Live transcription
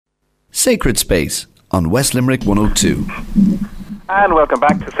Sacred Space on West Limerick 102. And welcome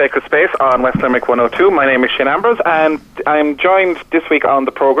back to Sacred Space on West Limerick 102. My name is Shane Ambrose, and I'm joined this week on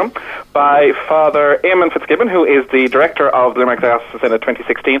the programme by Father Eamon Fitzgibbon, who is the Director of the Limerick Diocesan Synod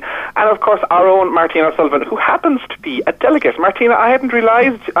 2016, and of course our own Martina O'Sullivan, who happens to be a delegate. Martina, I hadn't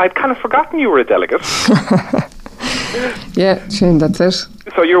realised, I'd kind of forgotten you were a delegate. Yeah, Shane, that's it.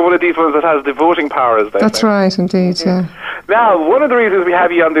 So you're one of these ones that has the voting power, as they say. That's right, indeed, yeah. Now, one of the reasons we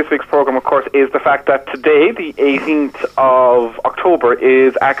have you on this week's programme, of course, is the fact that today, the 18th of October,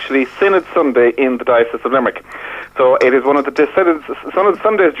 is actually Synod Sunday in the Diocese of Limerick. So it is one of the Synod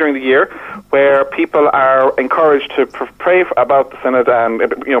Sundays during the year where people are encouraged to pray about the Synod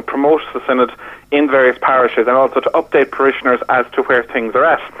and promote the Synod in various parishes, and also to update parishioners as to where things are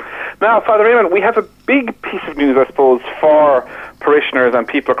at. Now, Father Eamon, we have a big piece of news, I suppose, for parishioners and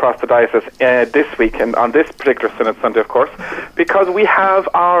people across the diocese this week, and on this particular Synod Sunday, of course, because we have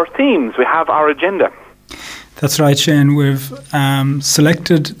our themes, we have our agenda. That's right, Shane. We've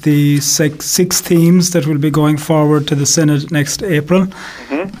selected the six themes that will be going forward to the Synod next April.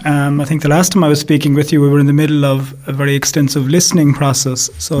 I think the last time I was speaking with you, we were in the middle of a very extensive listening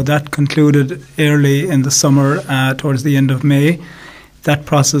process. So that concluded early in the summer, towards the end of May. That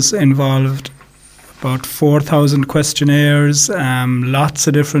process involved about 4,000 questionnaires, lots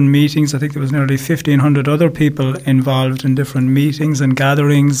of different meetings. I think there was nearly 1,500 other people involved in different meetings and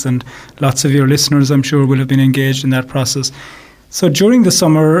gatherings, and lots of your listeners, I'm sure, will have been engaged in that process. So during the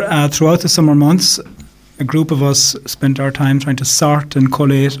summer, throughout the summer months, a group of us spent our time trying to sort and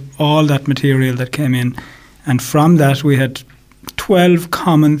collate all that material that came in. And from that, we had 12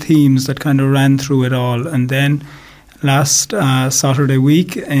 common themes that kind of ran through it all. And then last Saturday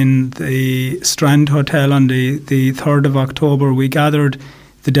week in the Strand Hotel on the 3rd of October, we gathered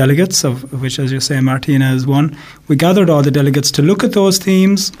the delegates, of which, as you say, Martina is one. We gathered all the delegates to look at those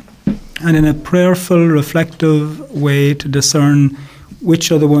themes and in a prayerful, reflective way to discern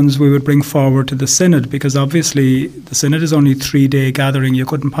which are the ones we would bring forward to the Synod, because obviously the Synod is only a 3-day gathering. You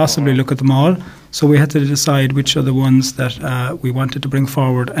couldn't possibly look at them all. So we had to decide which are the ones that we wanted to bring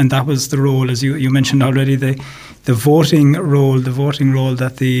forward. And that was the role, as you mentioned already, the voting role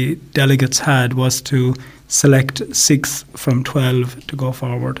that the delegates had was to select 6 from 12 to go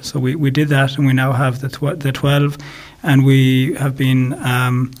forward. So we did that, and we now have the 12, and we have been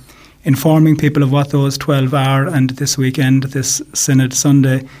informing people of what those 12 are. And this weekend, this Synod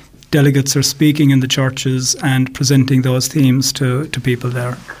Sunday, delegates are speaking in the churches and presenting those themes to people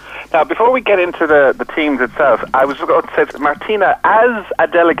there. Now, before we get into the themes itself, I was going to say, Martina, as a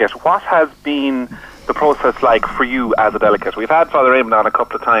delegate, what has been the process like for you as a delegate? We've had Father Eamon on a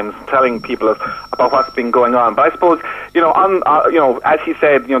couple of times telling people about what's been going on, but I suppose, as he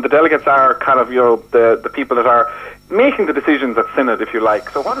said, the delegates are kind of, the people that are making the decisions at Synod, if you like.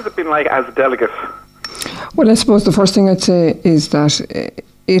 So what has it been like as a delegate? Well, I suppose the first thing I'd say is that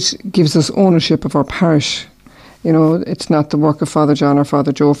it gives us ownership of our parish. It's not the work of Father John or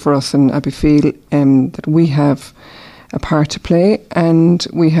Father Joe for us in Abbeyfield, that we have a part to play, and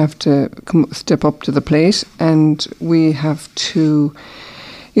we have to step up to the plate, and we have to,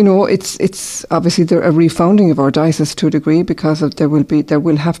 it's obviously a refounding of our diocese to a degree, because there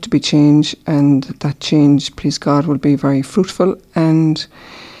will have to be change, and that change, please God, will be very fruitful. And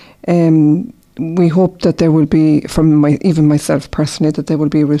we hope that there will be, even myself personally, that there will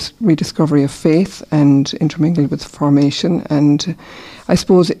be a rediscovery of faith and intermingled with formation. And I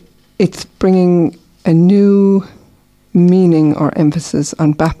suppose it's bringing a new meaning or emphasis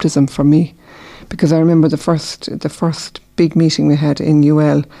on baptism for me, because I remember the first big meeting we had in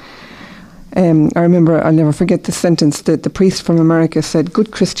UL. I remember, I'll never forget the sentence that the priest from America said,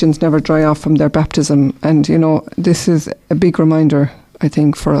 "Good Christians never dry off from their baptism." And this is a big reminder, I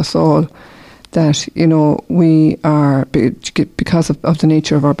think, for us all, that we are, because of the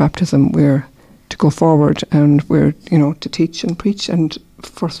nature of our baptism, we're to go forward, and we're to teach and preach. And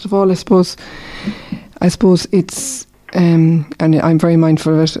first of all, I suppose it's and I'm very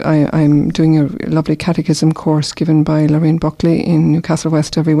mindful of it. I'm doing a lovely catechism course given by Lorraine Buckley in Newcastle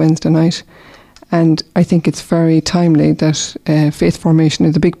West every Wednesday night, and I think it's very timely that faith formation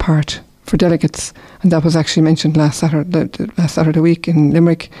is a big part for delegates, and that was actually mentioned last Saturday week in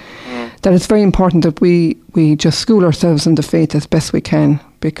Limerick. That it's very important that we just school ourselves in the faith as best we can,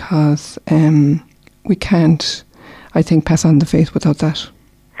 because we can't, I think, pass on the faith without that.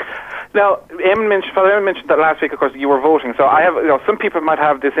 Now, Father Eamon mentioned that last week, of course, you were voting. So I have, some people might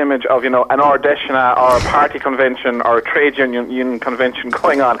have this image of, an Ardeshna or a party convention or a trade union convention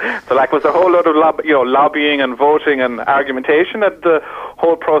going on. So, was there a whole lot of lobbying and voting and argumentation at the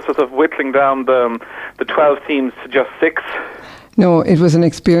whole process of whittling down the 12 themes to just 6? No, it was an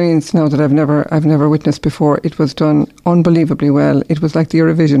experience now that I've never witnessed before. It was done unbelievably well. It was like the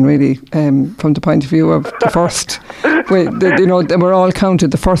Eurovision, really, from the point of view of the first. They were all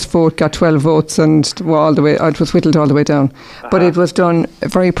counted. The first vote got 12 votes, and it was whittled all the way down. But it was done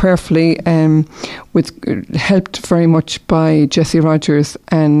very prayerfully, helped very much by Jesse Rogers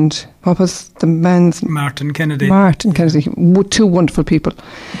and what was the man's Martin Kennedy. Two wonderful people.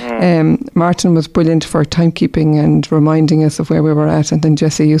 Martin was brilliant for timekeeping and reminding us of where we were at, and then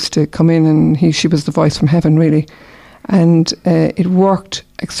Jessie used to come in and she was the voice from heaven, really. And it worked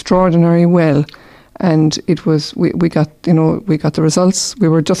extraordinarily well. And it was we got the results. We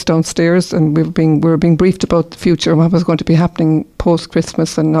were just downstairs and we were being briefed about the future, what was going to be happening post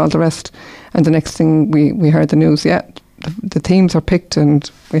Christmas and all the rest. And the next thing we heard the news, the themes are picked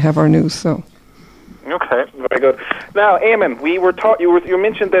and we have our news. So. Okay, very good. Now, Eamon, you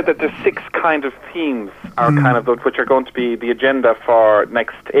mentioned that there's 6 kind of themes are kind of which are going to be the agenda for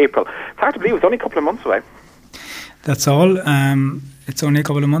next April. It's hard to believe it's only a couple of months away. That's all. It's only a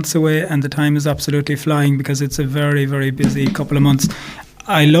couple of months away, and the time is absolutely flying because it's a very, very busy couple of months.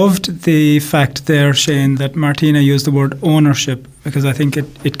 I loved the fact there, Shane, that Martina used the word ownership, because I think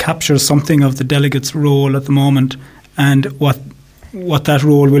it captures something of the delegates' role at the moment and what that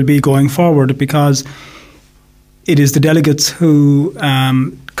role will be going forward, because it is the delegates who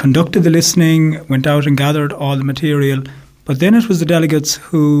conducted the listening, went out and gathered all the material, but then it was the delegates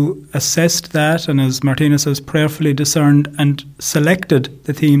who assessed that and, as Martina says, prayerfully discerned and selected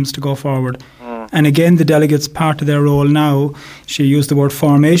the themes to go forward. And again, the delegates, part of their role now, she used the word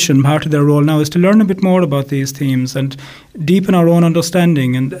formation, part of their role now is to learn a bit more about these themes and deepen our own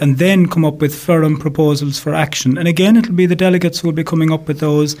understanding and then come up with firm proposals for action. And again, it'll be the delegates who will be coming up with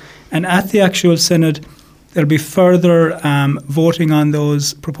those. And at the actual synod, there'll be further voting on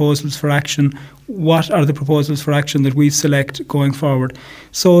those proposals for action. What are the proposals for action that we select going forward?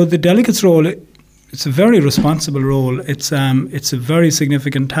 So the delegates' role, it's a very responsible role. It's a very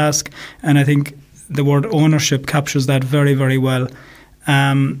significant task, and I think the word ownership captures that very, very well.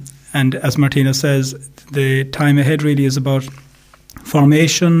 And as Martina says, the time ahead really is about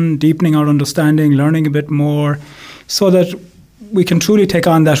formation, deepening our understanding, learning a bit more, so that we can truly take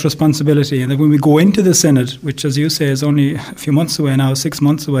on that responsibility. And that when we go into the synod, which, as you say, is only a few months away now, 6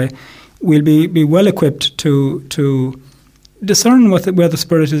 months away, we'll be well equipped to discern where the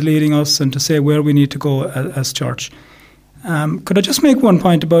Spirit is leading us and to say where we need to go as church. Could I just make one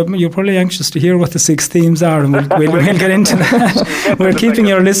point about, you're probably anxious to hear what the 6 themes are, and we'll get into that. We're keeping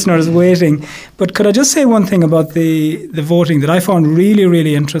your listeners waiting. But could I just say one thing about the voting that I found really,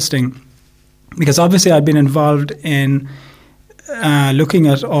 really interesting? Because obviously I'd been involved in looking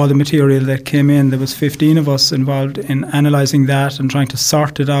at all the material that came in. There was 15 of us involved in analysing that and trying to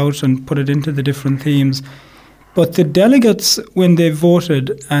sort it out and put it into the different themes. But the delegates, when they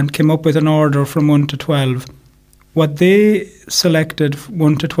voted and came up with an order from 1 to 12, what they selected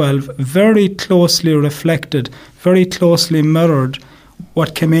 1 to 12 very closely reflected, very closely mirrored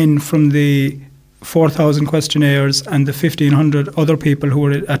what came in from the 4,000 questionnaires and the 1,500 other people who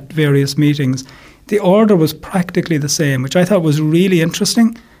were at various meetings. The order was practically the same, which I thought was really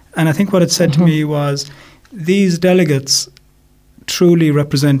interesting. And I think what it said to me was these delegates truly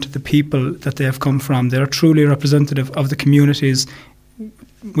represent the people that they have come from. They're truly representative of the communities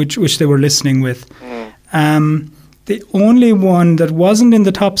which they were listening with. The only one that wasn't in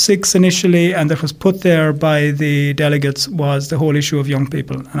the top 6 initially and that was put there by the delegates was the whole issue of young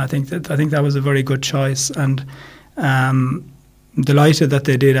people. And I think that was a very good choice, and delighted that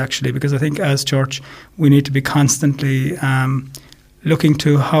they did, actually, because I think as church we need to be constantly looking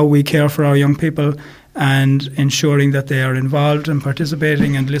to how we care for our young people and ensuring that they are involved and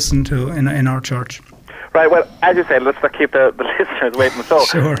participating and listened to in our church. Right, well, as you said, let's not keep the listeners waiting. So,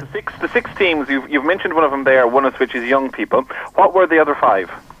 sure. The six themes, you've mentioned one of them there, one of which is young people. What were the other 5?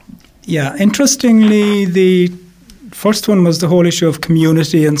 Yeah, interestingly, the first one was the whole issue of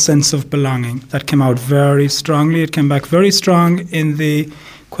community and sense of belonging. That came out very strongly. It came back very strong in the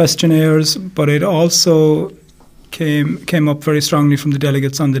questionnaires, but it also came up very strongly from the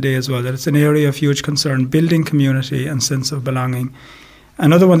delegates on the day as well, that it's an area of huge concern, building community and sense of belonging.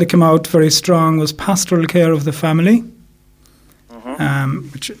 Another one that came out very strong was pastoral care of the family,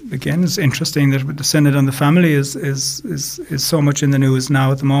 which again is interesting that the Synod on the Family is so much in the news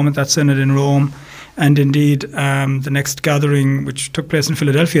now at the moment. That Synod in Rome, and indeed the next gathering, which took place in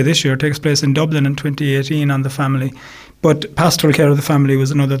Philadelphia this year, takes place in Dublin in 2018 on the family. But pastoral care of the family was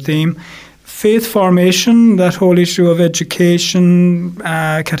another theme. Faith formation, that whole issue of education,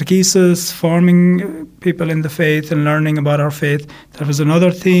 catechesis, forming people in the faith and learning about our faith, that was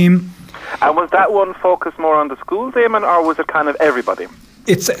another theme. And was that one focused more on the schools, Eamon, or was it kind of everybody?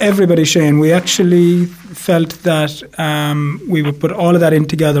 It's everybody, Shane. We actually felt that we would put all of that in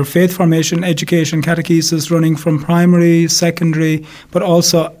together. Faith formation, education, catechesis, running from primary, secondary, but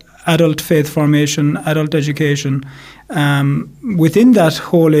also adult faith formation, adult education. Within that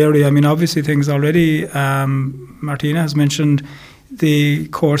whole area, I mean, obviously things already, Martina has mentioned the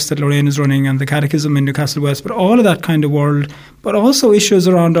course that Lorraine is running and the catechism in Newcastle West, but all of that kind of world, but also issues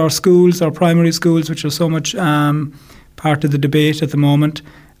around our schools, our primary schools, which are so much part of the debate at the moment.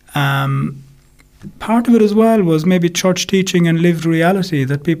 Part of it as well was maybe church teaching and lived reality,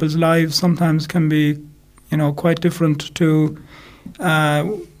 that people's lives sometimes can be, quite different to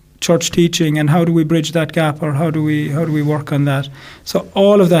church teaching, and how do we bridge that gap, or how do we work on that? So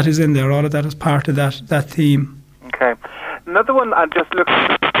all of that is in there. All of that is part of that theme. Okay. Another one I just looked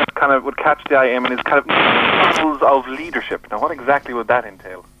at kind of would catch the eye, Eamon, is kind of models of leadership. Now, what exactly would that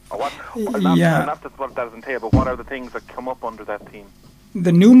entail? Or not just what that entail, but what are the things that come up under that theme?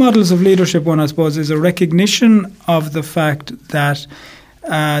 The new models of leadership one, I suppose, is a recognition of the fact that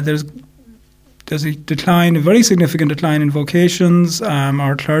there's a decline, a very significant decline in vocations.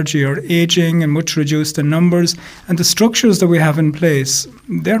 Our clergy are ageing and much reduced in numbers, and the structures that we have in place,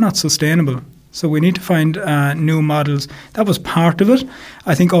 they're not sustainable. So we need to find new models. That was part of it.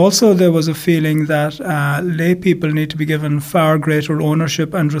 I think also there was a feeling that lay people need to be given far greater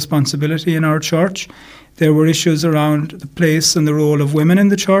ownership and responsibility in our church. There were issues around the place and the role of women in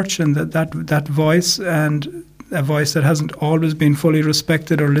the church, and that voice, and a voice that hasn't always been fully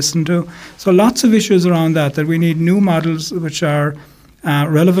respected or listened to. So lots of issues around that we need new models which are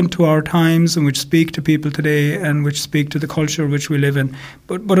relevant to our times and which speak to people today and which speak to the culture which we live in.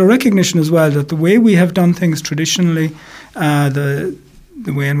 But a recognition as well that the way we have done things traditionally, the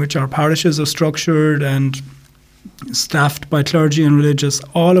way in which our parishes are structured and staffed by clergy and religious,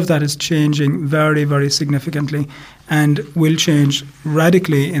 all of that is changing very, very significantly and will change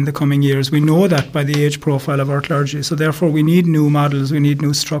radically in the coming years. We know that by the age profile of our clergy. So therefore we need new models, we need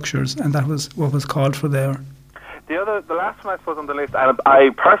new structures, and that was what was called for there. The last one I suppose on the list, and I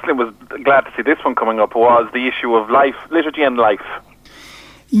personally was glad to see this one coming up, was the issue of life, liturgy and life.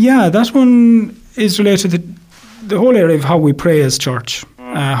 Yeah, that one is related to the whole area of how we pray as church,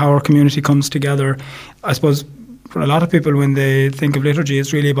 how our community comes together. I suppose for a lot of people when they think of liturgy,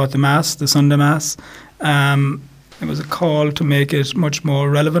 it's really about the Mass, the Sunday Mass. It was a call to make it much more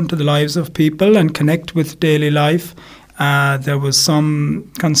relevant to the lives of people and connect with daily life. There was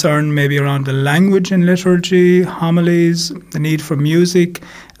some concern maybe around the language in liturgy, homilies, the need for music,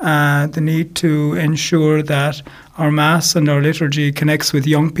 the need to ensure that our Mass and our liturgy connects with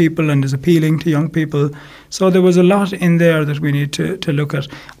young people and is appealing to young people. So there was a lot in there that we need to look at.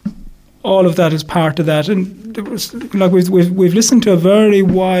 All of that is part of that. And there was, like we've listened to a very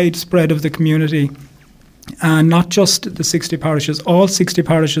wide spread of the community. And not just the 60 parishes, all 60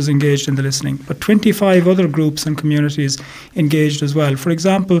 parishes engaged in the listening, but 25 other groups and communities engaged as well. For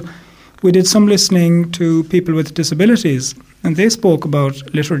example, we did some listening to people with disabilities, and they spoke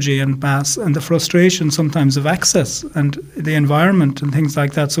about liturgy and Mass and the frustration sometimes of access and the environment and things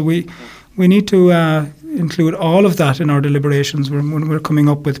like that. So we need to include all of that in our deliberations when we're coming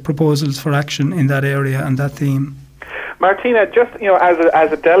up with proposals for action in that area and that theme. Martina, just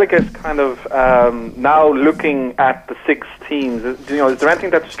as a delegate, kind of now looking at the 6 themes, is there anything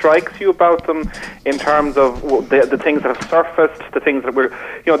that strikes you about them in terms of the things that have surfaced, the things that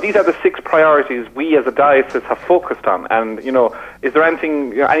these are the 6 priorities we as a diocese have focused on, and is there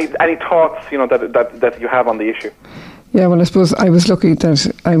anything, any thoughts that you have on the issue? Yeah, well, I suppose I was lucky that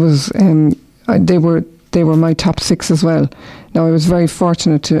I was they were my top 6 as well. Now, I was very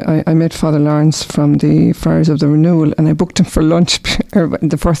fortunate I met Father Lawrence from the Friars of the Renewal, and I booked him for lunch in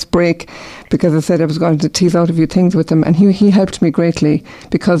the first break because I said I was going to tease out a few things with him, and he helped me greatly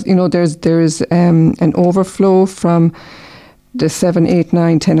because, there's an overflow from the 7, 8,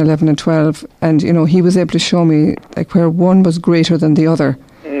 9, 10, 11 and 12, and, he was able to show me like where one was greater than the other.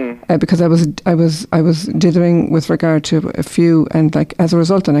 Because I was dithering with regard to a few, and like as a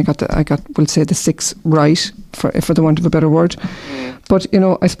result, and I got we'll say the 6 right for the want of a better word. But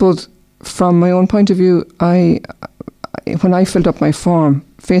I suppose from my own point of view, when I filled up my form,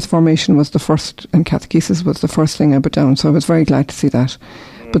 faith formation was the first, and catechesis was the first thing I put down. So I was very glad to see that.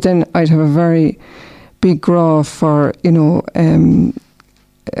 But then I'd have a very big graw for the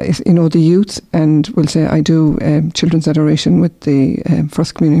youth, and we'll say I do children's adoration with the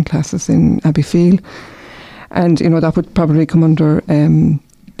First Communion classes in Abbeyfield, and that would probably come under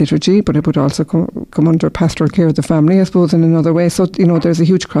liturgy, but it would also come under pastoral care of the family, I suppose, in another way. So there's a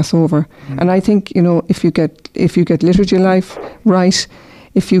huge crossover, and I think if you get liturgy life right,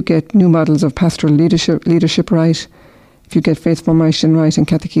 if you get new models of pastoral leadership right, if you get faith formation right and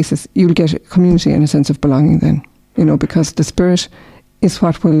catechesis, you'll get a community and a sense of belonging then, because the Spirit is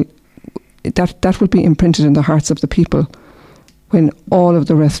what will be imprinted in the hearts of the people when all of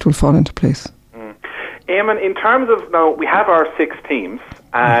the rest will fall into place. Eamon, in terms of, now we have our 6 teams,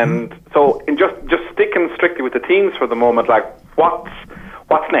 and so in just sticking strictly with the teams for the moment, like what's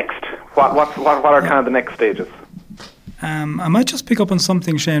next? What are kind of the next stages? I might just pick up on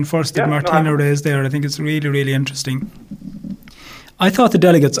something, Shane, first that Martina raised there. I think it's really, really interesting. I thought the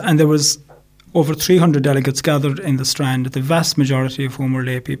delegates, and there was over 300 delegates gathered in the Strand, the vast majority of whom were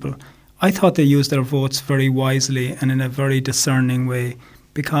lay people. I thought they used their votes very wisely and in a very discerning way,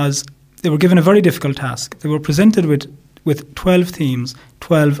 because they were given a very difficult task. They were presented with 12 themes,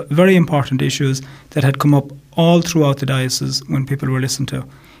 12 very important issues that had come up all throughout the diocese when people were listened to.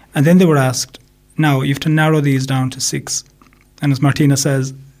 And then they were asked, now you have to narrow these down to 6. And as Martina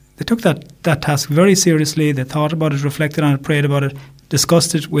says, they took that task very seriously. They thought about it, reflected on it, prayed about it,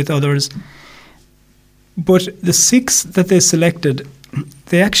 discussed it with others. But the 6 that they selected,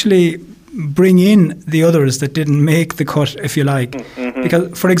 they actually bring in the others that didn't make the cut, if you like.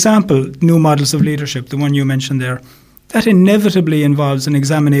 Because, for example, new models of leadership, the one you mentioned there, that inevitably involves an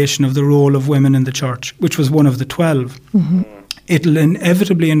examination of the role of women in the church, which was one of the 12. It'll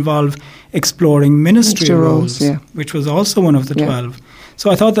inevitably involve exploring ministry roles, which was also one of the 12.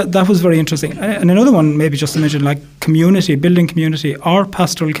 So I thought that was very interesting. And another one, maybe just to mention, like community, building community, or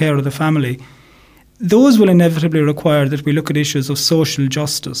pastoral care of the family. Those will inevitably require that we look at issues of social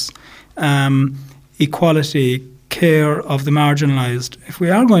justice, equality, care of the marginalised. If we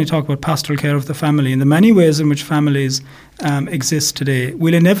are going to talk about pastoral care of the family and the many ways in which families exist today,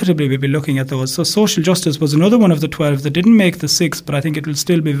 we'll inevitably be looking at those. So social justice was another one of the 12 that didn't make the 6, but I think it will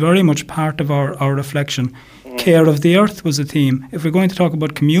still be very much part of our reflection. Care of the earth was a theme. If we're going to talk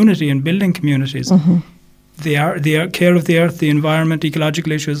about community and building communities, the care of the earth, the environment,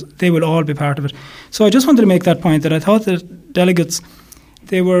 ecological issues, they will all be part of it. So I just wanted to make that point, that I thought that delegates,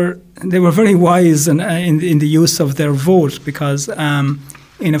 they were very wise in the use of their vote, because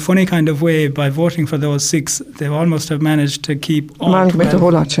in a funny kind of way, by voting for those 6, they almost have managed to keep all 12, a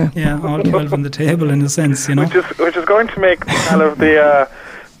whole lot, all 12 on the table, in a sense, Which is going to make kind of the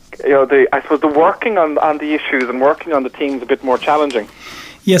I suppose the working on the issues and working on the teams a bit more challenging.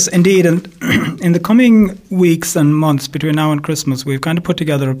 Yes, indeed. And in the coming weeks and months between now and Christmas, we've kind of put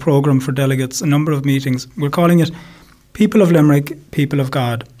together a programme for delegates, a number of meetings. We're calling it People of Limerick, People of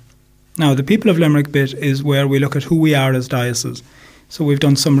God. Now, the People of Limerick bit is where we look at who we are as diocese. So we've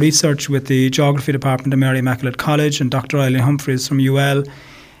done some research with the Geography Department of Mary Immaculate College and Dr. Eileen Humphreys from UL,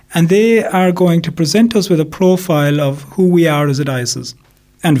 and they are going to present us with a profile of who we are as a diocese.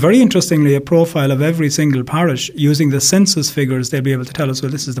 And very interestingly, a profile of every single parish. Using the census figures, they'll be able to tell us, well,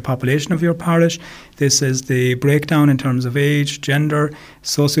 this is the population of your parish, this is the breakdown in terms of age, gender,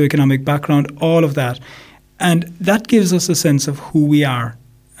 socioeconomic background, all of that. And that gives us a sense of who we are.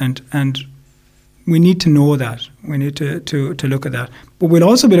 And we need to know that. We need to look at that. But we'll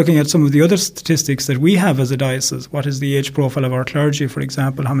also be looking at some of the other statistics that we have as a diocese. What is the age profile of our clergy, for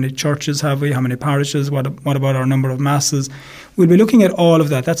example? How many churches have we? How many parishes? What about our number of masses? We'll be looking at all of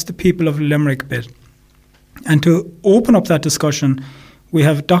that. That's the People of Limerick bit. And to open up that discussion, we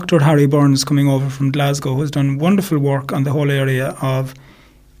have Dr. Harry Burns coming over from Glasgow, who's done wonderful work on the whole area of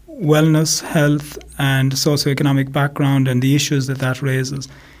wellness, health, and socioeconomic background and the issues that raises.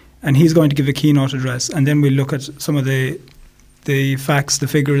 And he's going to give a keynote address, and then we'll look at some of the facts, the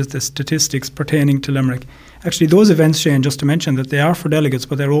figures, the statistics pertaining to Limerick. Actually, those events, Shane, just to mention that they are for delegates,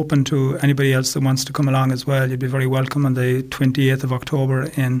 but they're open to anybody else that wants to come along as well. You'd be very welcome on the 28th of October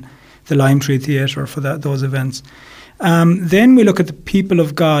in the Lime Tree Theatre for those events. Then we look at the People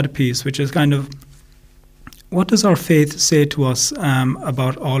of God piece, which is kind of, what does our faith say to us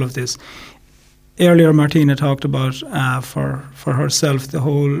about all of this? Earlier, Martina talked about, for herself, the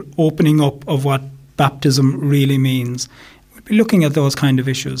whole opening up of what baptism really means. We'll be looking at those kind of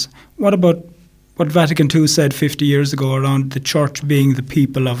issues. What about what Vatican II said 50 years ago around the Church being the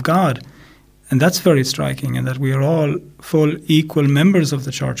people of God? And that's very striking, in that we are all full equal members of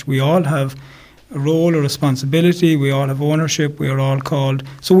the Church. We all have a role, a responsibility, we all have ownership, we are all called.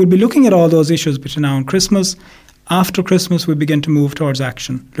 So we'll be looking at all those issues between now and Christmas. After Christmas, we begin to move towards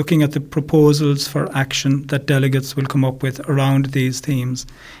action, looking at the proposals for action that delegates will come up with around these themes.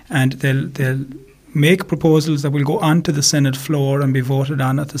 And they'll make proposals that will go onto the Synod floor and be voted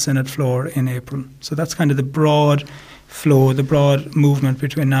on at the Synod floor in April. So that's kind of the broad flow, the broad movement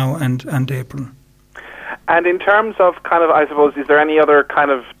between now and April. And in terms of kind of, I suppose, is there any other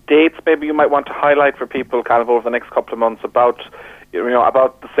kind of dates maybe you might want to highlight for people kind of over the next couple of months about,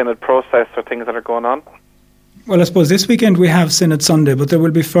 about the synod process or things that are going on? Well, I suppose this weekend we have Synod Sunday, but there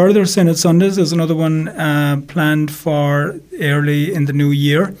will be further Synod Sundays. There's another one planned for early in the new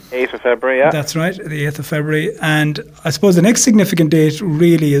year. 8th of February, yeah. That's right, the 8th of February. And I suppose the next significant date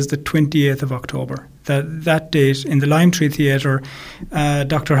really is the 28th of October. That date in the Lime Tree Theatre,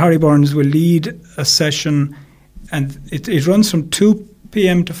 Dr. Harry Burns will lead a session, and it runs from 2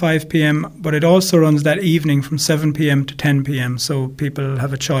 p.m. to 5 p.m., but it also runs that evening from 7 p.m. to 10 p.m., so people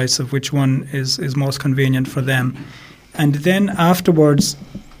have a choice of which one is most convenient for them. And then afterwards,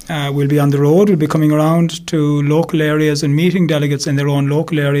 we'll be on the road, we'll be coming around to local areas and meeting delegates in their own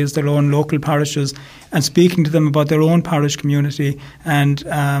local areas, their own local parishes, and speaking to them about their own parish community and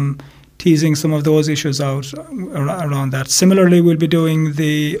teasing some of those issues out around that. Similarly, we'll be doing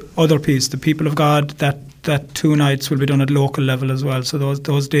the other piece, the People of God, that 2 nights will be done at local level as well. So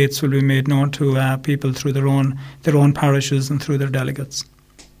those dates will be made known to people through their own parishes and through their delegates.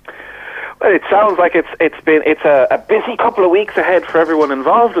 Well, it sounds like it's a busy couple of weeks ahead for everyone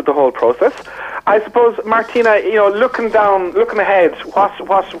involved with the whole process. I suppose, Martina, looking ahead,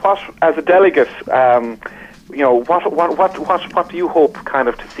 what as a delegate, what do you hope kind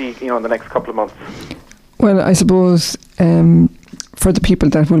of to see, in the next couple of months? Well, I suppose for the people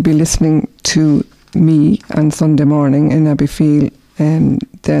that will be listening to me on Sunday morning in Abbeyfeale,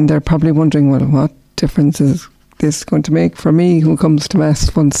 then they're probably wondering, well, what difference is this going to make for me who comes to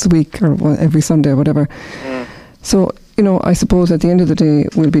Mass once a week or every Sunday or whatever. So, I suppose at the end of the day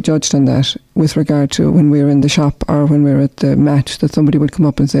we'll be judged on that with regard to when we're in the shop or when we're at the match, that somebody will come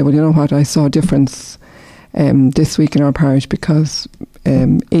up and say, well, you know what, I saw a difference this week in our parish because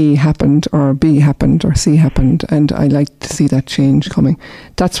A happened or B happened or C happened, and I like to see that change coming.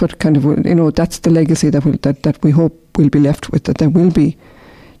 That's what kind of, that's the legacy that we hope we'll be left with, that there will be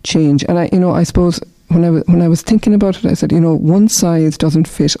change. And I suppose when I was thinking about it, I said, one size doesn't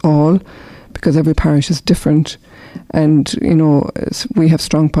fit all, because every parish is different, and we have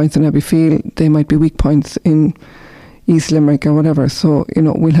strong points in Abbeyfeale, they might be weak points in East Limerick or whatever. So,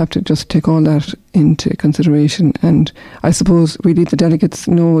 we'll have to just take all that into consideration. And I suppose really the delegates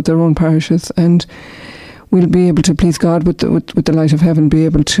know their own parishes, and we'll be able to, please God, with the light of heaven, be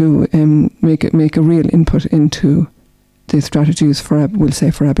able to make a real input into the strategies for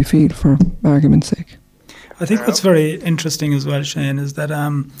Abbeyfeale, for argument's sake. I think what's very interesting as well, Shane, is that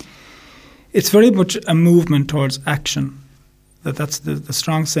it's very much a movement towards action. That's the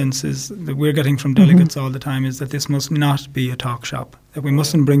strong sense is that we're getting from delegates all the time, is that this must not be a talk shop, that we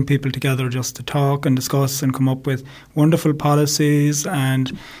mustn't bring people together just to talk and discuss and come up with wonderful policies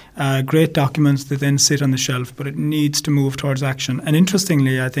and great documents that then sit on the shelf, but it needs to move towards action. And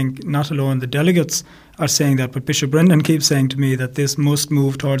interestingly, I think not alone the delegates are saying that, but Bishop Brendan keeps saying to me that this must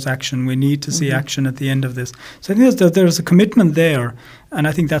move towards action. We need to see action at the end of this. So I think there's a commitment there, and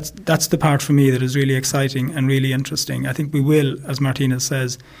I think that's the part for me that is really exciting and really interesting. I think we will, as Martina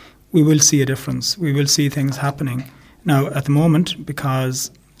says, we will see a difference. We will see things happening. Now, at the moment,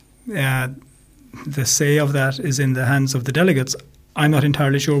 because the say of that is in the hands of the delegates, I'm not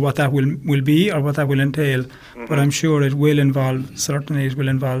entirely sure what that will be or what that will entail, but I'm sure it will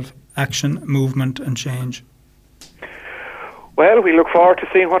involve action, movement and change. Well, we look forward to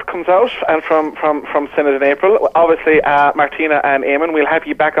seeing what comes out and from Synod in April. Obviously, Martina and Eamon, we'll have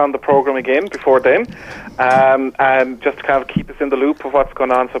you back on the programme again before then, and just to kind of keep us in the loop of what's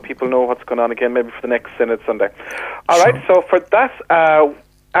going on so people know what's going on again, maybe for the next Synod Sunday. All right, so for that,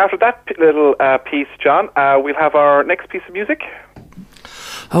 after that little piece, John, we'll have our next piece of music.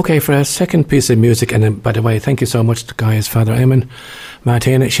 Okay, for our second piece of music, and by the way, thank you so much to guys, Father Eamon,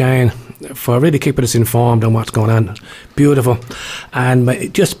 Martina, Shane, for really keeping us informed on what's going on. Beautiful.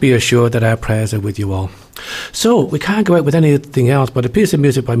 And just be assured that our prayers are with you all. So, we can't go out with anything else but a piece of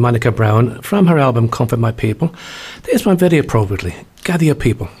music by Monica Brown from her album Comfort My People. This one very appropriately, Gather Your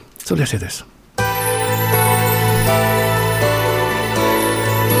People. So let's hear this.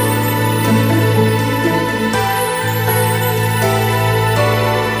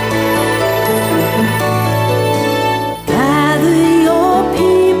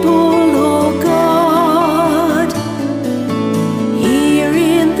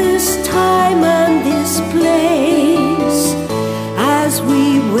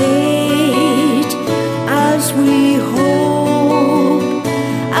 As we hope,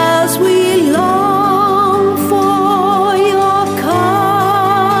 as we love.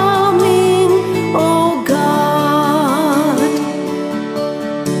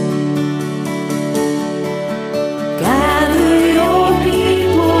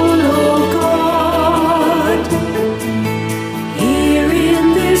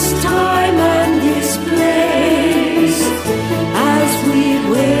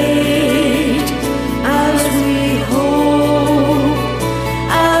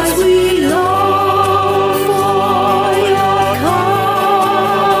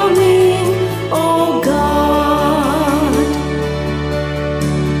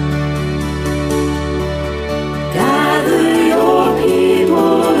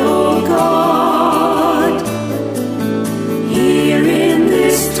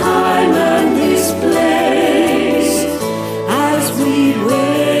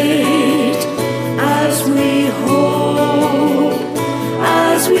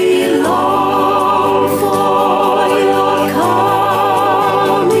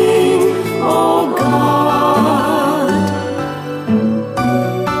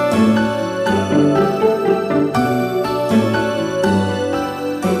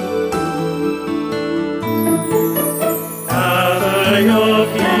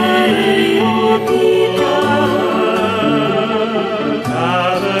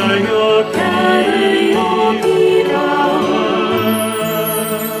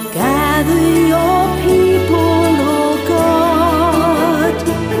 Gather your people, O God,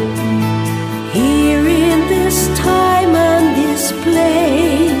 here in this time and this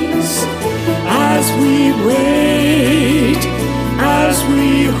place, as we wait, as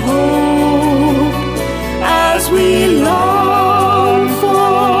we hope, as we long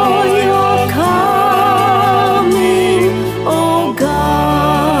for your coming, O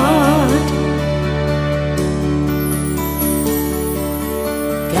God.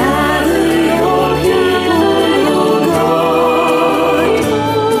 Gather your people, O God,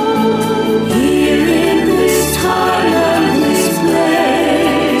 here in this time and this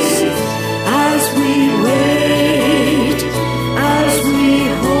place, as we wait, as we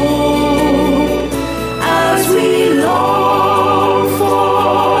hope, as we long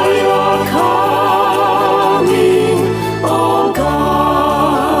for your coming, O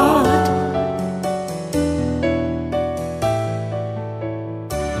God.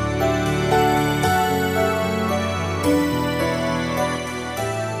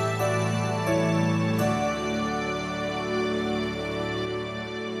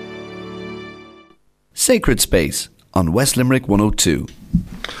 Sacred Space on West Limerick 102.